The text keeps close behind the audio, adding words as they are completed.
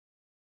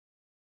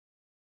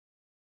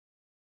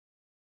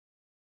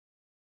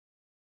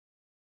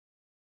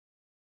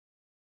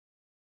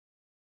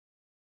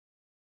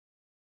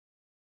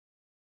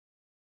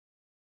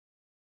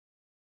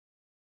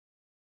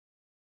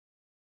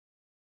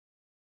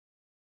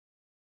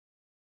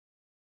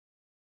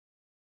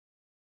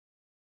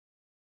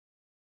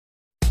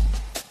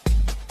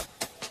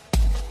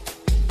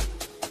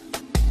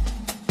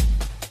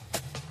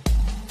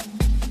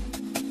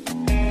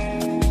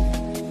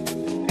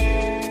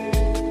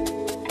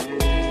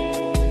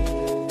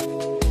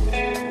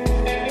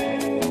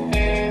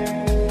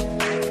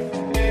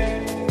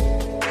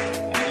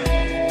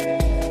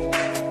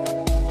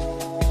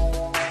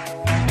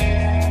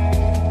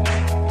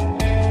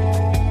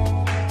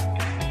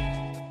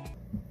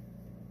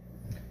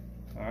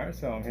Alright,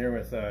 so I'm here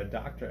with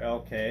Dr.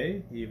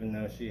 LK, even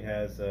though she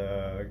has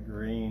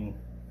green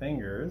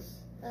fingers.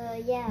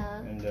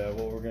 Yeah. And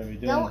what we're going to be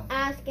doing... Don't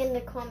ask in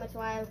the comments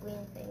why I have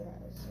green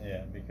fingers.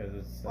 Yeah, because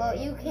it's... Well,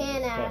 you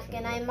can ask,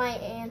 and I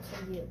might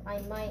answer you. I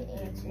might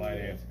answer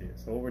you.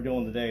 So what we're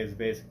doing today is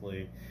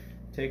basically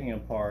taking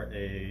apart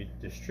a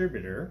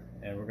distributor,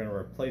 and we're going to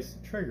replace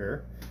the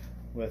trigger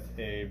with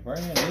a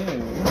brand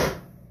new,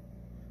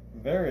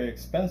 very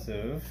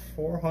expensive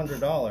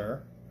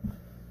 $400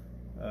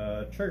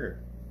 trigger.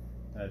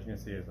 As you can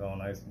see, it's all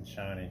nice and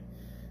shiny.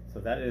 So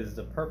that is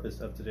the purpose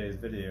of today's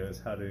video, is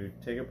how to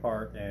take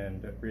apart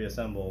and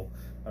reassemble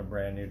a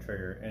brand new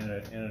trigger in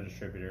a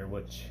distributor,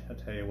 which I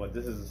tell you what,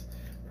 this is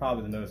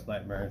probably the most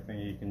nightmare thing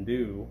you can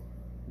do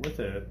with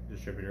a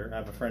distributor. I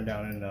have a friend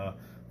down in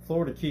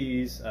Florida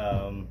Keys.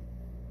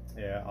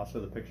 Yeah, I'll show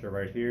the picture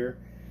right here.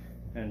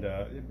 And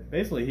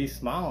basically he's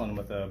smiling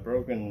with a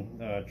broken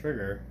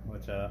trigger,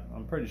 which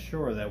I'm pretty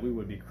sure that we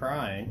would be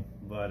crying,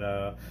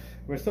 but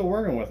we're still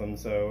working with him.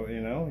 So,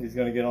 you know, he's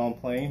going to get on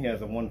plane. He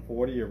has a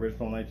 140,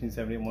 original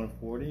 1970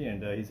 140,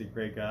 and he's a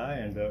great guy,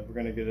 and we're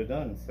going to get it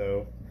done.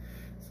 So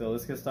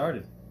let's get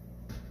started.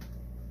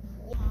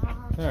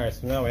 Alright,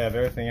 so now we have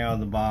everything out of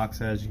the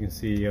box. As you can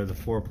see, you have the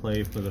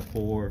 4-plate for the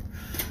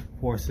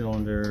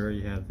four-cylinder.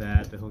 You have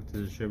that to hook to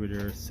the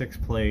distributor.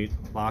 6-plate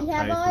Loctite for the bolts. You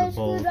have all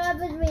the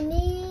screwdrivers we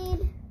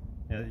need.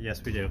 Yeah,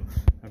 yes, we do.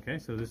 Okay,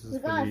 so this is a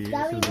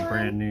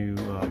brand new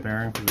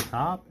bearing for the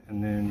top,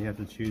 and then you have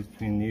to choose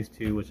between these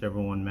two,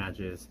 whichever one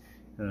matches.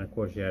 And then of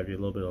course you have your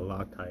little bit of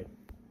Loctite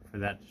for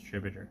that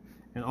distributor.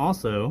 And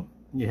also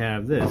you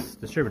have this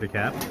distributor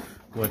cap,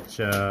 which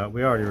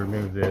we already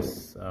removed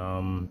this.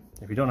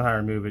 If you don't know how to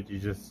remove it, you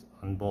just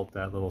unbolt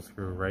that little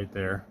screw right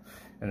there,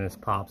 and this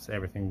pops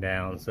everything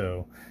down.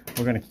 So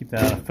we're going to keep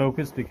that out of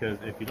focus, because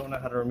if you don't know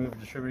how to remove a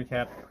distributor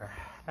cap,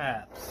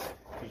 perhaps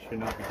you should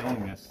not be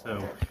doing this. So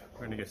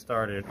we're going to get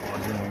started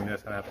on doing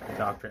this, and have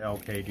Dr.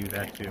 LK do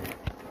that too.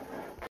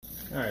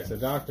 Alright, so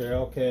Dr.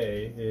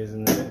 LK is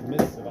in the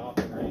midst of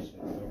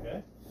operations,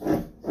 okay?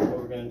 So what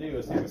we're going to do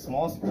is take a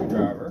small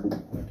screwdriver,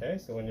 okay?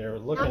 So when you're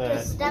looking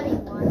at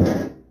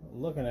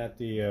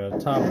the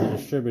top of the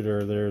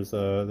distributor,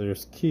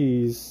 there's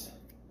keys.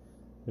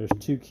 There's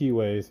 2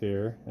 keyways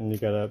here, and you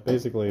gotta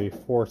basically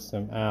force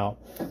them out.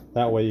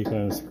 That way you can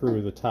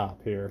unscrew the top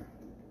here.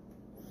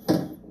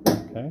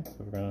 Okay, so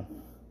we're gonna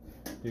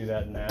do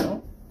that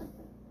now.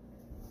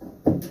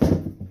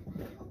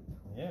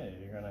 Yeah,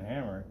 you're gonna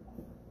hammer it.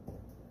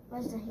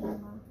 Where's the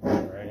hammer?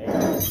 Right here.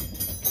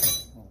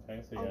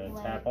 Okay, so you're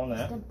gonna tap on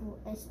that.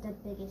 It's the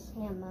biggest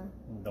hammer.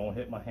 Don't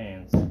hit my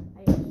hands.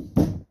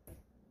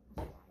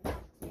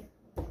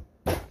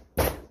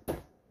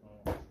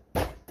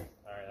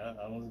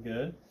 That one's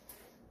good.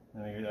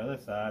 And then the other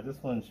side, this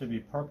one should be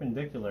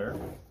perpendicular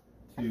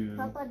to...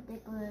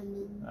 Perpendicular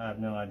mean? I have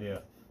no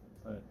idea.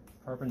 But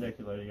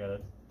perpendicular, you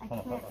gotta...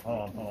 Hold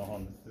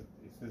on. Let's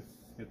just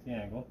get the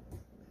angle.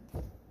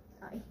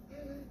 Sorry.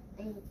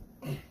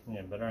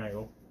 Yeah, better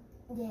angle.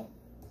 Yeah.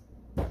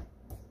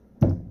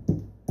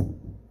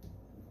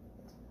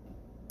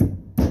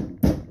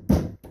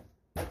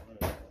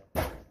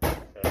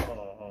 Okay, hold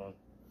on.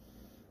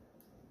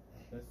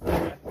 This is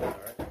okay.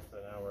 Alright, so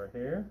now we're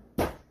here.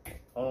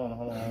 Hold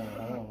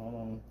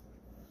on.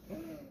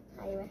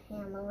 I will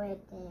hammer it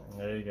down.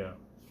 There you go.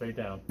 Straight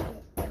down.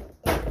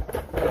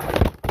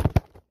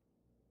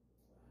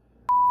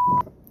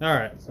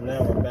 Alright, so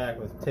now we're back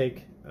with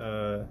take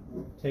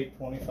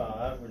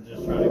 25. We're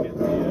just trying to get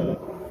the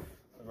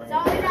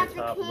sorry that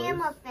the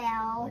camera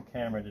fell. The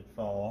camera did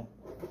fall.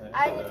 Okay,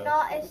 I did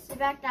not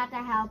expect that to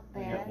happen.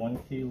 We got one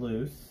key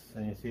loose,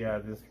 and you see I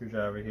have this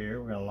screwdriver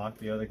here. We're going to lock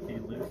the other key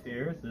loose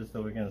here, just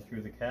so we can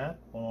unscrew the cap.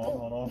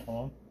 Hold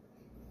on.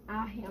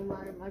 I'll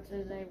hammer as much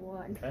as I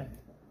want. Okay.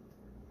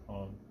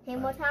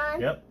 Hammer time?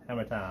 Yep,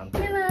 hammer time.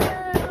 Hammer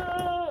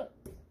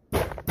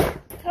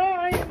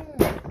time!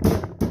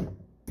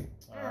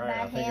 Alright,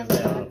 I think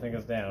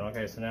it's down.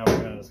 Okay, so now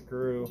we're going to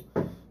screw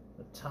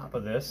the top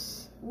of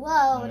this.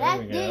 Whoa,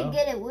 that did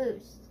get it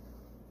loose.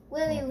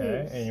 Really loose.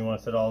 Okay, and you want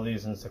to set all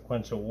these in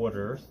sequential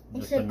orders,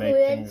 just to make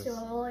things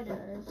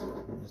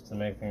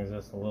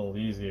just a little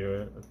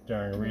easier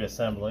during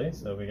reassembly.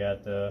 So we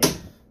got the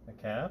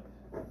cap.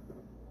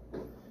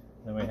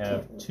 Then we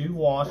have 2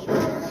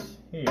 washers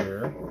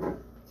here.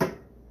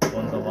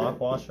 One's a lock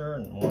washer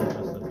and one's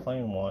just a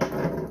plain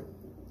washer.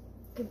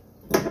 Okay,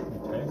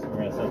 so we're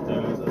going to set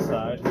those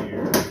aside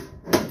here.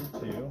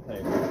 2.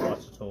 Hey,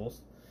 watch the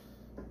tools.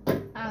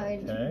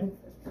 Okay.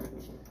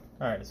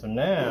 Alright, so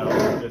now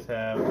we just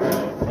have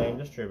a plain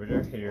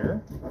distributor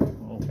here.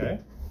 Okay.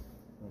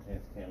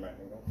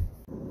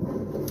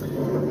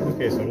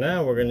 Okay, so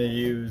now we're going to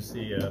use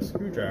the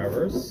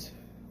screwdrivers,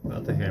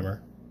 not the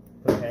hammer.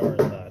 Put the hammer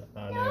aside.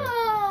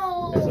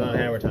 No! It's not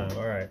hammer time.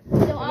 Alright. So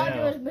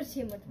now,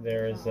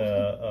 there is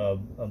a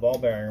ball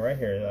bearing right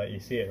here. You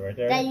see it right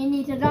there? That you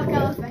need to knock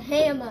out with a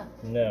hammer.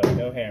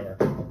 No hammer.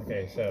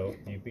 Okay, so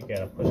you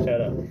gotta push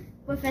that up.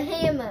 With a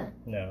hammer.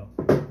 No.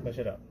 Push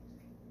it up.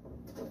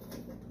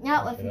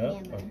 Not with a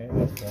hammer. Okay,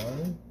 that's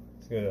one.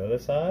 Let's go to the other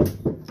side.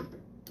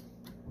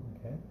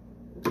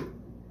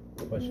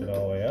 push it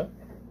all the way up.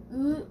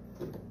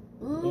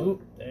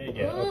 Oop, there you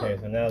go. Okay,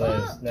 so now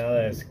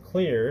that it's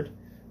cleared,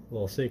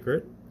 little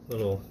secret,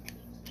 little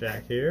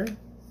jack here.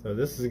 So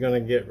this is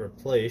gonna get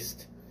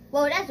replaced.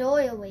 Whoa, that's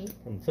oily.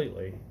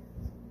 Completely.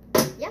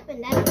 Yep,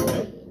 and that's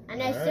oily.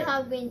 And I still right.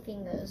 have green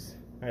fingers.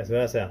 Alright, so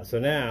that's out. So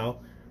now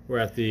we're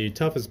at the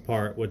toughest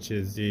part, which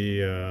is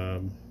the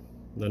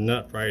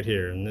nut right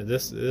here. And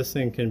this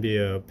thing can be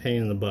a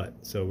pain in the butt.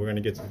 So we're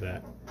gonna get to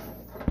that.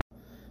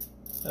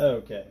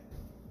 Okay.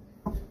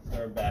 So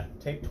we're back.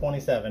 Take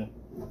 27.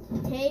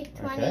 Take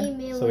 20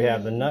 millimeters. So we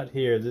have the nut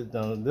here.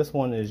 This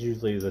one is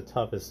usually the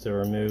toughest to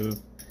remove.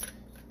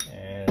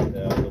 And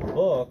the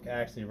book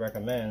actually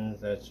recommends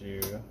that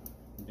you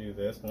do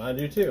this, and I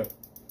do too.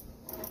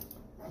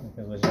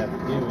 Because what you have to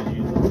do is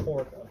use the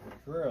fork of the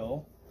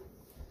drill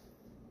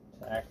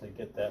to actually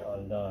get that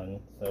undone.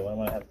 So what I'm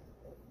going to have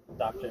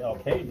Dr.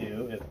 LK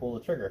do is pull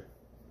the trigger.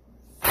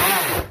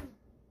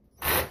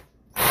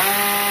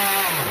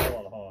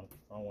 Hold on.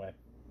 Wrong way.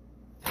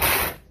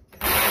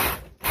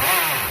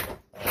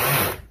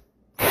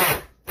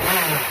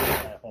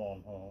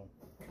 Hold on.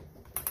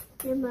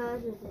 You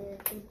murdered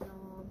it. Good job.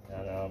 I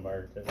know, I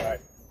murdered it.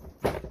 Alright.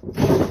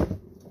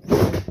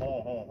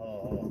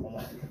 Hold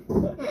on.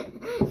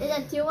 Is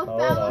that too much Hold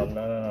power? on.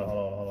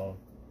 No.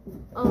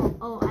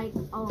 Hold on.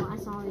 I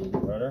saw it.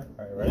 Rotor.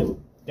 Alright, ready?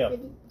 Go.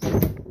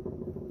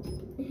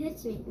 It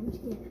hits me. I'm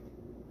scared.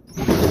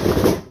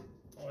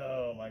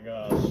 Oh my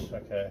gosh.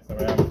 Okay, so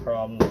we're having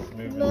problems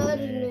moving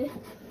the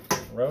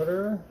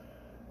rotor.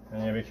 And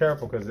you gotta be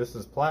careful because this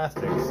is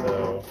plastic,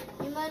 so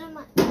You murdered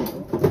my.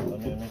 let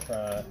me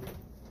try.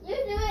 You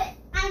do it.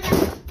 I know.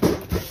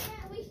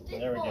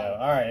 There we go.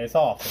 Alright, it's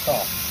off.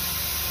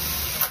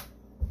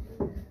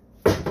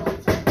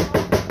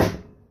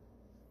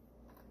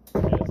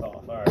 Okay, it's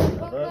off. Alright,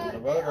 the I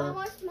rotor.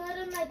 almost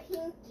murdered my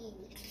pinky.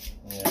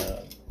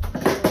 Yeah.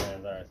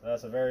 Alright, so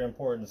that's a very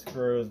important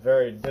screw. It's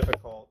very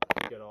difficult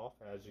to get off,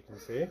 as you can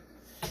see.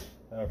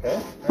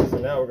 Okay, so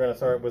now we're going to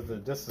start with the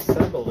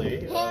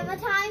disassembly. Hammer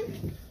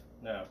time?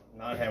 No,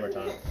 not hammer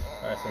time.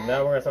 Alright, so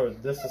now we're going to start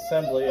with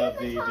disassembly of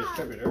the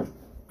distributor.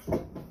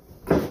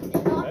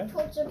 Not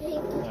towards your pinky.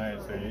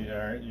 Alright, so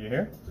you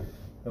here?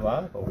 You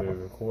live? Are we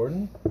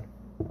recording?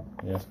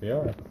 Yes, we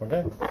are.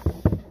 Okay.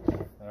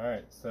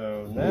 Alright,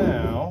 so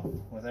now,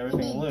 with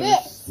everything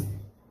loose,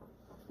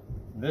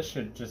 this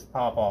should just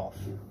pop off.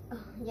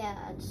 Yeah,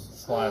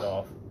 Slide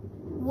off.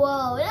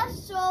 Whoa, that's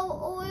so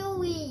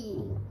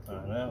oily. I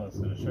know, it's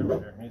the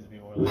distributor. It needs to be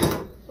oily.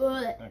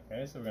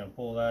 Okay, so we're going to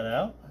pull that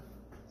out.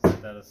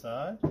 Set that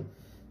aside. Do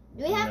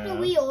we have to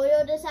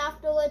re-oil this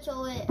afterwards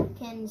so it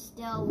can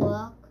still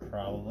work?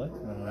 Probably.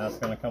 And that's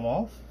going to come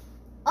off.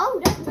 Oh,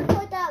 that's the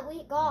part that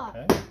we got.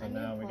 Okay, so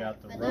now we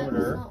got the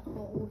rotor.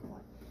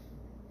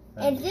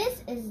 And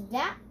this is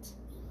that.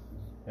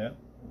 Yep.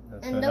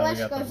 And so the now we rest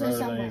got the goes rotor that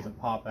somewhere. needs to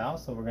pop out,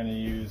 so we're going to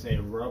use a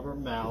rubber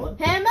mallet.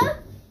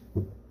 Hammer?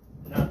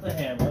 Not the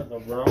hammer, the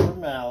rubber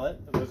mallet,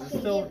 which is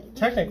still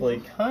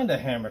technically kind of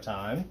hammer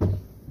time.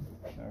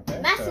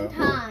 Okay. Massive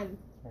time.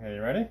 Okay,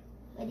 you ready?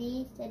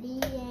 Ready, steady,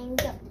 and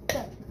go.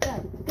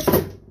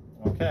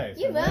 Okay,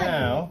 so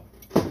now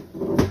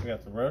we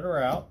got the rotor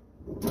out.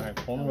 Alright,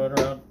 pull the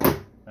rotor out.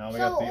 Now we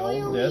got the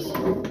old disc.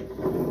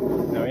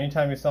 Now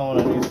anytime you saw on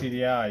a new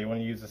CDI, you want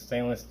to use a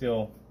stainless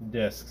steel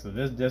disc. So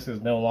this disc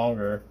is no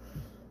longer,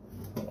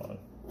 hold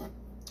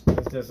on,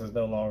 this disc is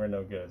no longer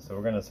no good. So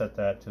we're going to set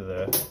that to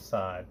the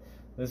side.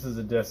 This is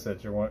the disc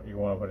that you want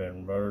to put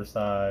in rotor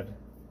side,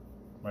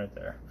 right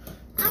there.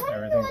 I want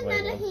to do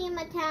another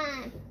hammer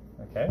time.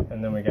 Okay,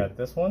 and then we got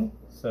this one.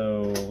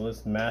 So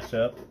let's match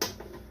up.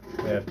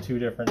 We have two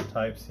different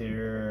types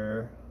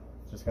here.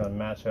 Just gonna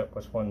match up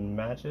which one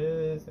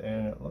matches,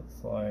 and it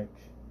looks like.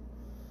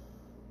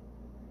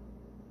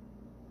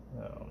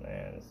 Oh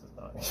man, this is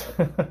not.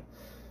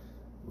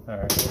 All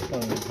right, which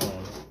one is this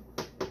one?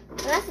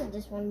 That's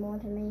this one more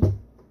to me.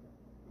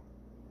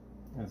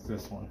 It's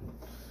this one.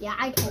 Yeah,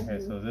 I told you.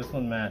 Okay, so this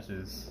one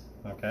matches.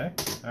 Okay.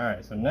 All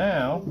right. So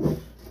now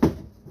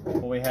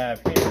what we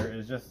have here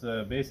is just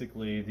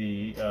basically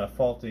the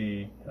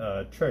faulty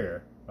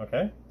trigger.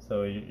 Okay.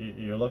 So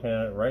you're looking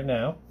at it right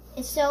now.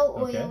 It's so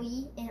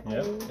oily and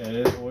old. Yep, it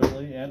is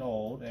oily and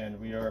old, and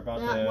we are about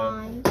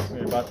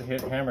to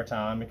hit hammer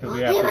time because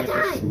we have to get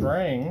the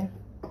spring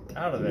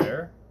out of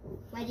there.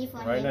 Ready for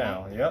right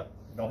now. Yep.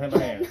 Don't hit my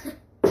hands.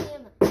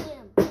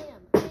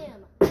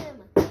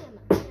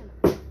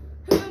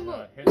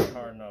 Not hit it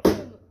hard enough.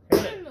 Hit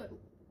it.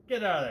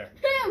 Get out of there.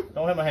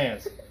 Don't hit my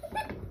hands.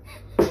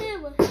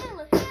 Hammer.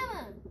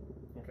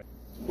 Okay.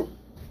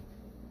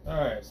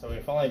 Alright, so we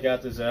finally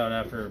got this out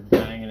after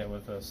banging it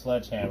with a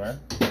sledgehammer.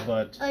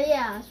 But oh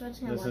yeah,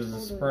 sledgehammer. This is the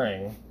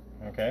spring.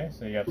 Okay,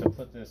 so you have to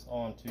put this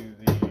onto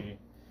the.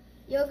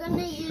 You're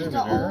gonna use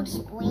the old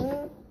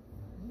spring?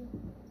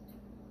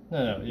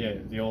 No, yeah,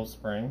 the old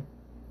spring.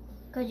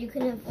 Because you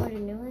couldn't afford a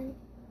new one?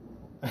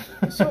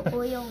 It's so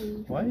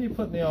oily. Why do you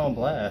put me on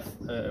blast?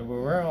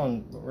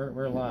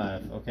 We're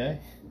live, okay?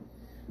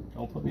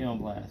 Don't put me on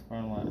blast.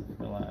 We're live.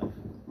 We're live.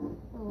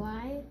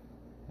 Why?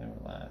 Yeah,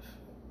 we're live.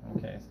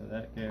 Okay, so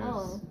that goes.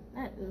 Oh,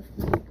 that Goes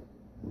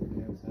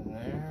in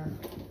there.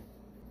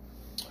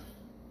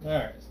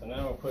 Alright, so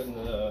now we're putting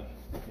the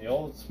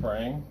old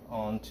spring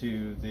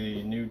onto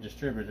the new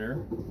distributor,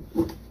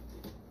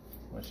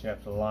 which you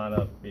have to line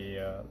up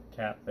the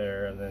cap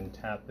there and then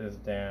tap this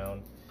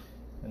down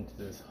into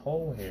this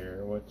hole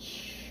here,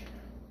 which,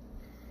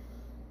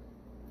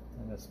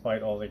 and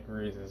despite all the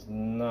grease, is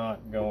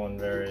not going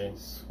very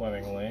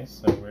swimmingly,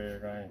 so we're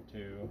going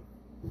to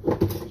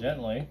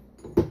gently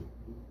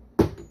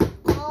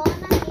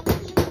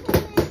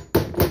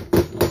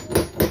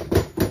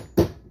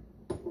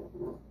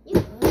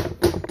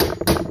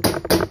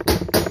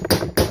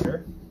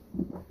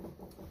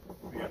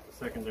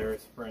secondary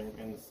spring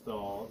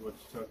installed, which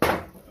took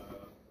a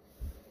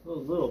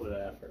little bit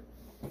of effort.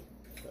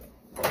 So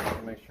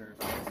make sure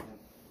it's nice and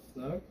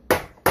snug.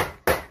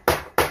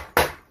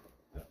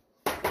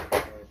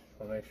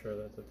 I'll make sure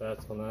that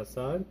that's on that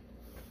side.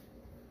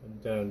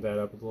 And bend that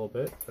up a little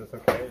bit. That's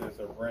okay. There's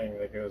a ring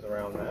that goes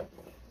around that.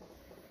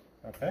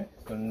 Okay.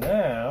 So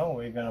now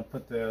we're going to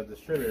put the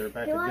distributor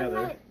back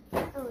together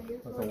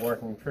with a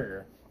working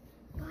trigger.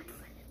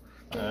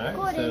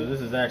 Alright, so this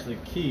is actually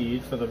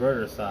keyed for the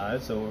rotor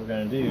side, so what we're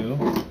going to do,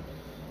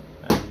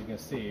 as you can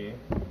see,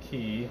 the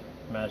key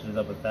matches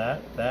up with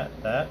that. I'm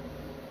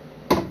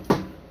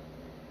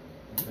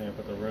going to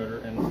put the rotor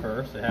in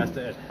first. It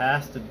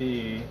has to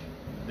be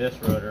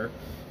this rotor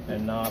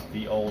and not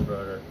the old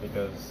rotor,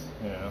 because,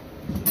 you know,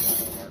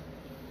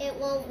 it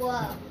won't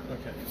work.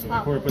 Okay, so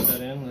before we put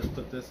that in, let's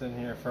put this in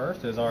here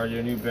first. There's already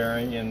a new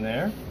bearing in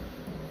there.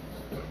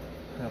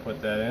 I'll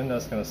put that in.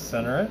 That's going to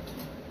center it.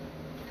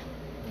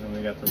 And then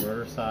we got the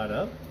rotor side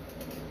up.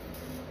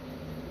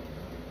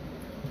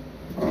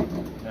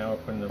 Now we're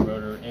putting the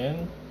rotor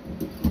in.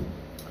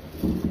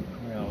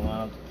 We're going to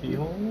line up the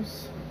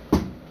keyholes.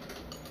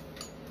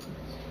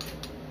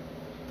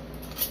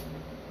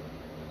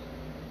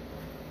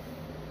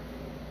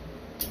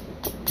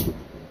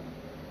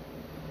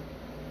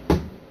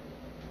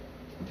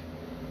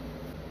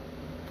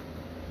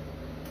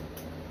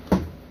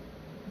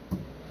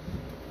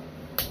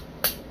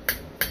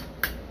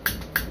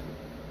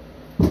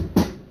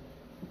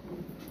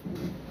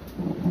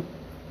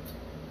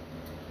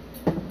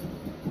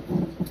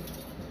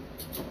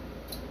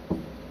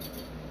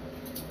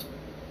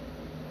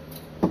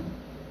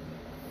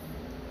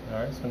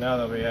 Alright, so now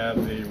that we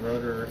have the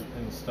rotor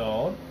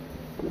installed,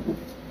 we're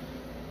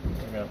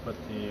going to put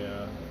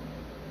the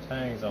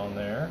tangs on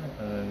there,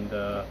 and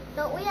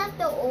don't we have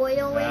to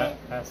oil that it?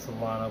 has to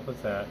line up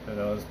with that, and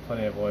there's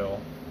plenty of oil.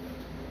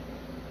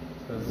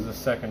 So this is the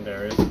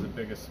secondary, this is the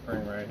biggest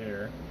spring right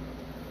here.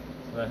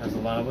 So that has to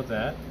line up with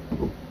that.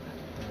 And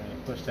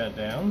you push that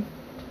down.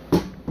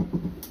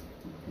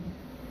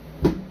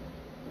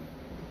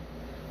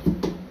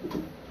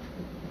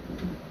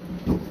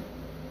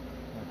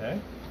 Okay.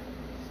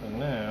 So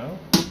now,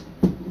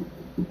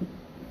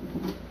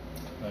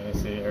 like you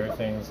see,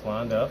 everything's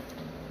lined up.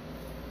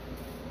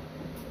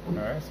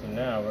 Alright, so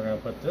now we're going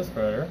to put this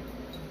rotor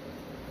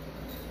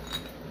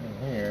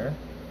in here,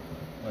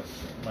 which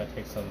might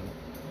take some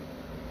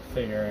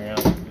figuring out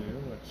to do,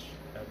 which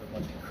has a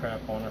bunch of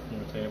crap on it from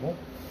the table.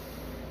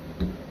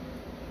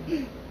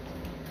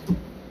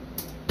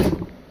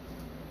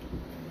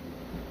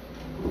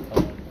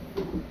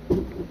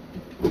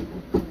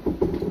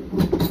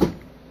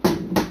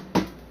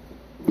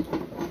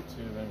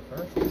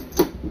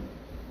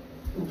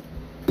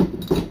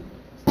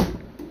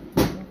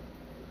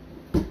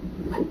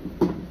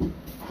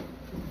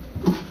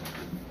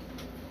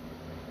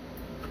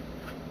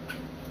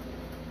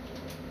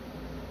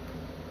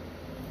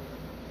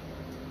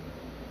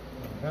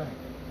 Okay,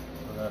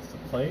 so that's the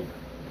plate.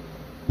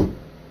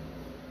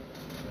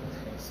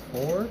 This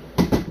forward.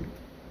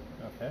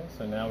 Okay,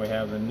 so now we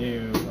have the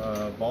new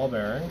ball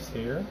bearings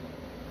here.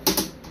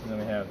 And then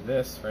we have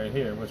this right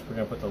here, which we're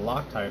going to put the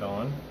Loctite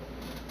on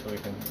so we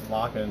can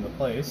lock it into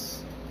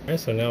place. Okay,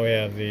 so now we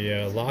have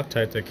the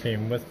Loctite that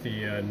came with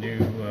the new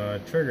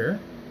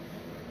trigger.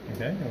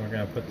 Okay, and we're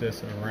going to put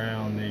this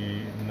around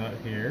the nut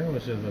here,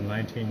 which is a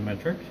 19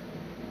 metric,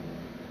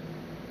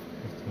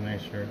 just to make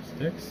sure it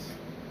sticks.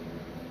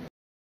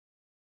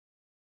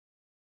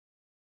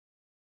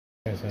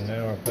 Okay, so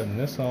now we're putting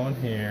this on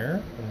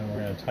here, and then we're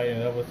going to tighten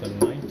it up with a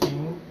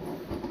 19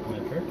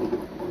 metric,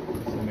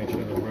 just to make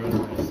sure the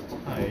rotor is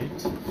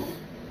tight.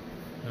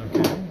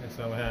 Okay, and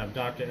so we have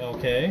Dr.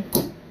 LK.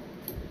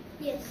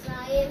 Yes,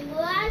 I am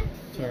what?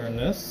 Turn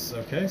this.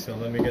 Okay, so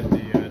let me get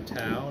the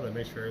towel to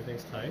make sure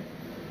everything's tight.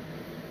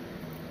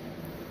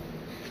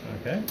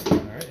 Okay,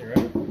 alright, you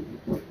ready?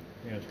 You're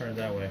going to turn it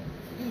that way.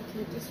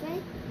 Okay, this way?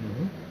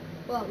 Mm-hmm.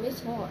 Well,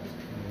 it's hard.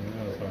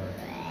 That was hard.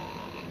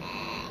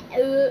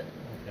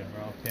 Okay,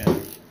 we're off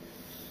camera.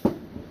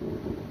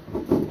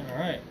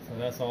 Alright, so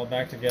that's all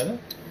back together.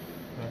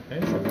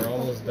 Okay, so we're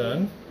almost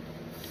done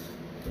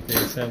with the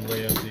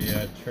assembly of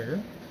the trigger.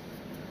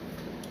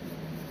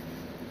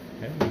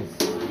 Okay,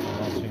 just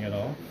launching it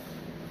off.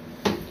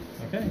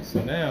 Okay,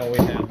 so now we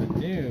have the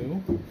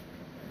new,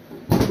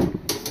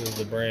 this is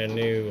the brand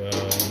new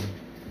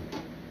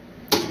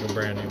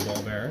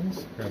ball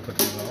bearings. We're going to put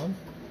these on.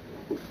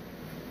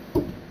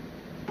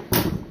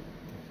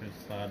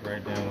 Just slide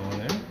right down on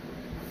there.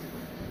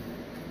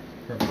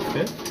 Perfect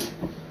fit.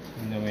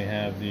 And then we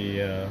have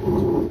the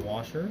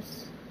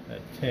washers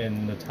that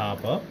pin the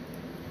top up.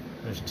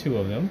 There's 2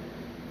 of them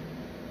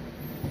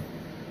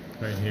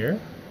right here.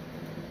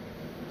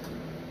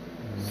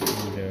 And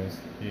one goes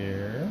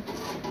here.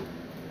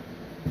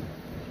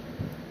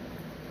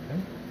 Okay.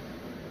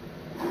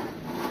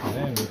 And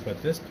then we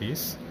put this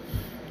piece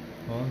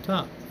on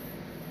top.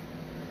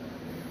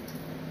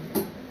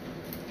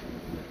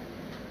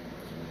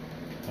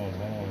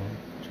 Oh,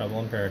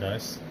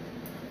 Troubleinparadise.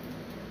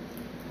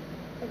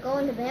 We're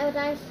going to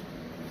paradise?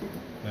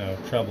 No,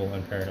 Trouble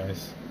in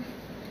Paradise.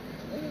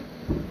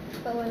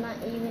 But we're not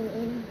even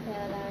in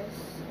paradise.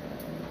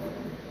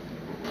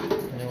 You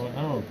know what?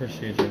 I don't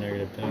appreciate your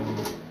negative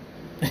tones.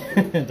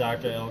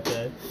 Dr.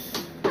 LK.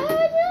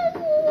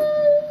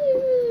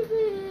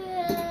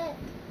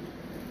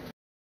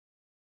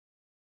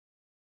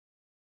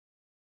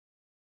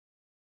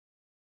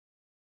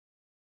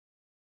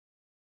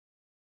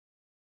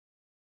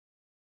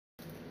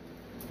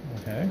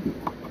 Okay.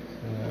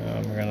 So now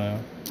I'm gonna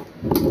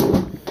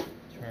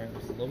turn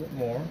this a little bit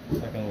more so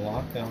I can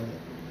lock down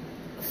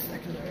the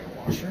secondary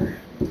washer.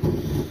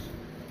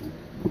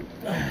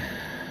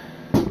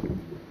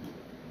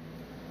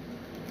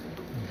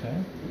 Okay,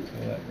 so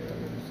that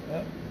goes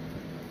up.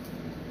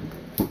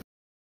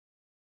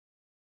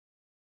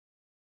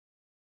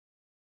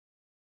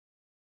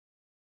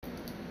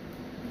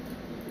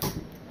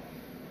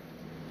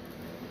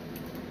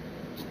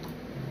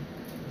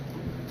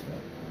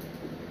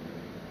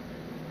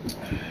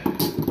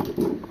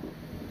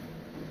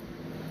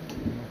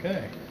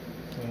 Okay,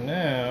 so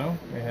now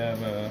we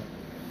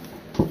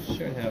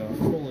should have a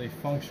fully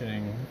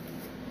functioning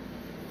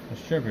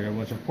distributor,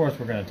 which of course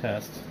we're going to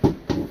test.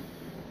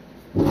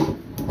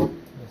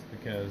 Just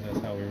because that's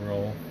how we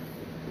roll.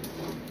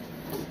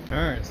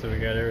 Alright, so we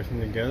got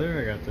everything together.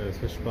 I got the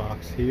switch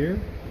box here.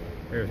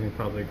 Everything's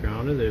probably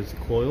grounded. There's the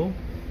coil.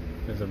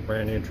 There's a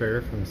brand new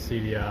trigger from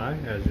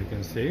CDI, as you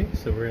can see.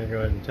 So we're going to go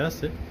ahead and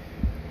test it.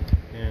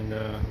 And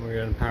we're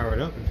going to power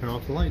it up and turn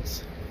off the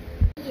lights.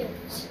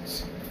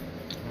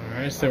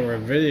 Alright, so we're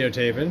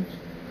videotaping.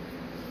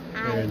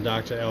 We're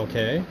Dr.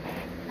 LK.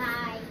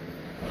 Bye.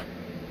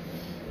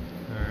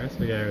 Alright, so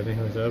we got everything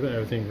hooked up,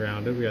 everything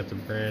grounded. We got the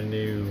brand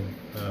new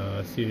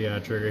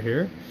CDI trigger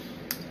here.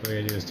 So what we're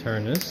going to do is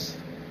turn this.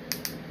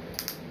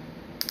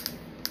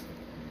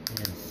 You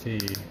can see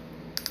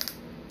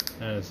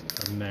that is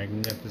a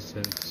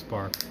magnificent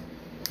spark. So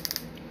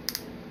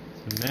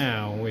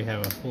now we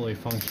have a fully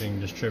functioning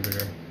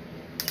distributor.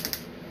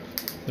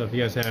 So if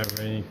you guys have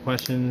any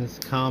questions,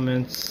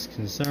 comments,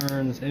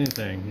 concerns,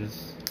 anything,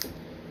 just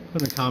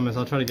put in the comments.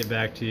 I'll try to get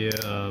back to you.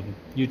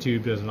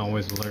 YouTube doesn't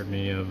always alert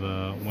me of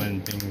when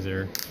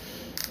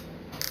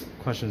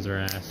questions are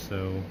asked,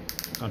 so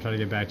I'll try to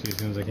get back to you as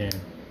soon as I can.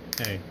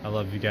 Hey, I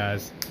love you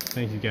guys.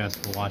 Thank you guys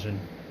for watching.